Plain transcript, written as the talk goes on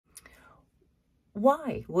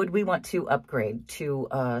Why would we want to upgrade to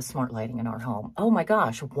smart lighting in our home? Oh my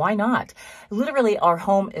gosh, why not? Literally, our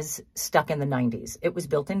home is stuck in the 90s. It was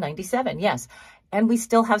built in 97, yes. And we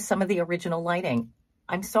still have some of the original lighting.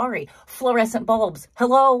 I'm sorry, fluorescent bulbs.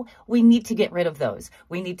 Hello, we need to get rid of those.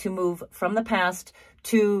 We need to move from the past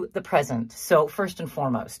to the present. So first and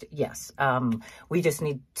foremost, yes, we just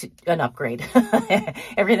need an upgrade.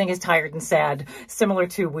 Everything is tired and sad, similar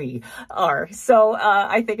to we are. So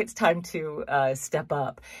I think it's time to step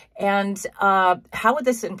up. And how would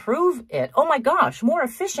this improve it? Oh my gosh, more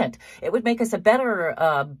efficient. It would make us a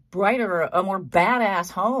better, brighter, a more badass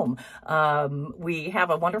home. We have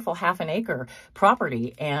a wonderful half an acre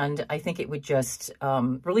property, and I think it would just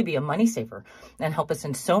really be a money saver and help us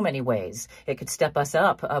in so many ways. It could step us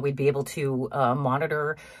up. We'd be able to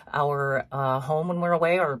monitor our home when we're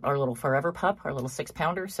away, our little forever pup, our little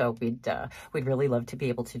 6-pounder. So we'd really love to be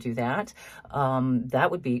able to do that.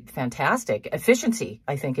 That would be fantastic. Efficiency,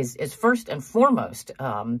 I think, is first and foremost.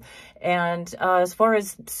 And as far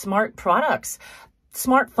as smart products,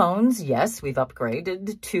 smartphones, yes, we've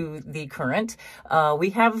upgraded to the current.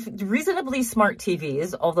 We have reasonably smart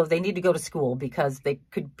TVs, although they need to go to school because they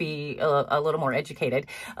could be a little more educated.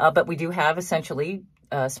 But we do have essentially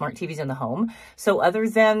smart TVs in the home. So other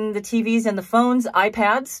than the TVs and the phones,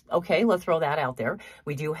 iPads, okay, let's throw that out there.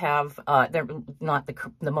 We do have, they're not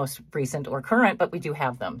the most recent or current, but we do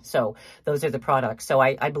have them. So those are the products. So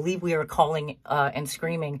I believe we are calling and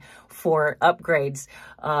screaming for upgrades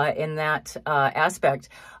in that aspect.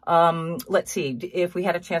 Let's see, if we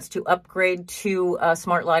had a chance to upgrade to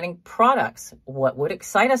smart lighting products, what would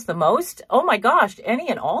excite us the most? Oh my gosh, any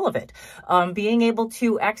and all of it. Being able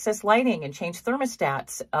to access lighting and change thermostats.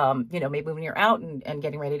 You know, maybe when you're out and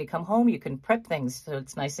getting ready to come home, you can prep things so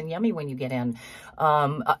it's nice and yummy when you get in.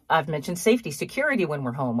 I've mentioned safety, security when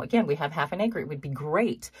we're home. Again, we have half an acre. It would be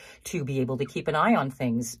great to be able to keep an eye on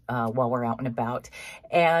things while we're out and about.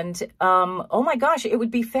 And oh my gosh, it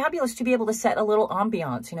would be fabulous to be able to set a little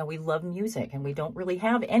ambiance. You know, we love music and we don't really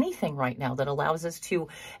have anything right now that allows us to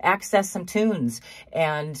access some tunes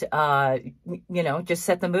and, you know, just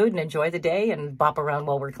set the mood and enjoy the day and bop around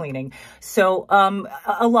while we're cleaning. So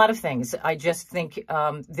a lot of things. I just think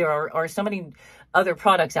there are so many other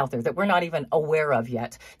products out there that we're not even aware of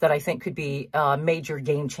yet that I think could be a major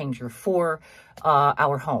game changer for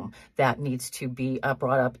our home that needs to be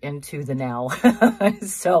brought up into the now.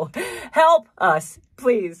 So help us,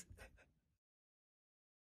 please.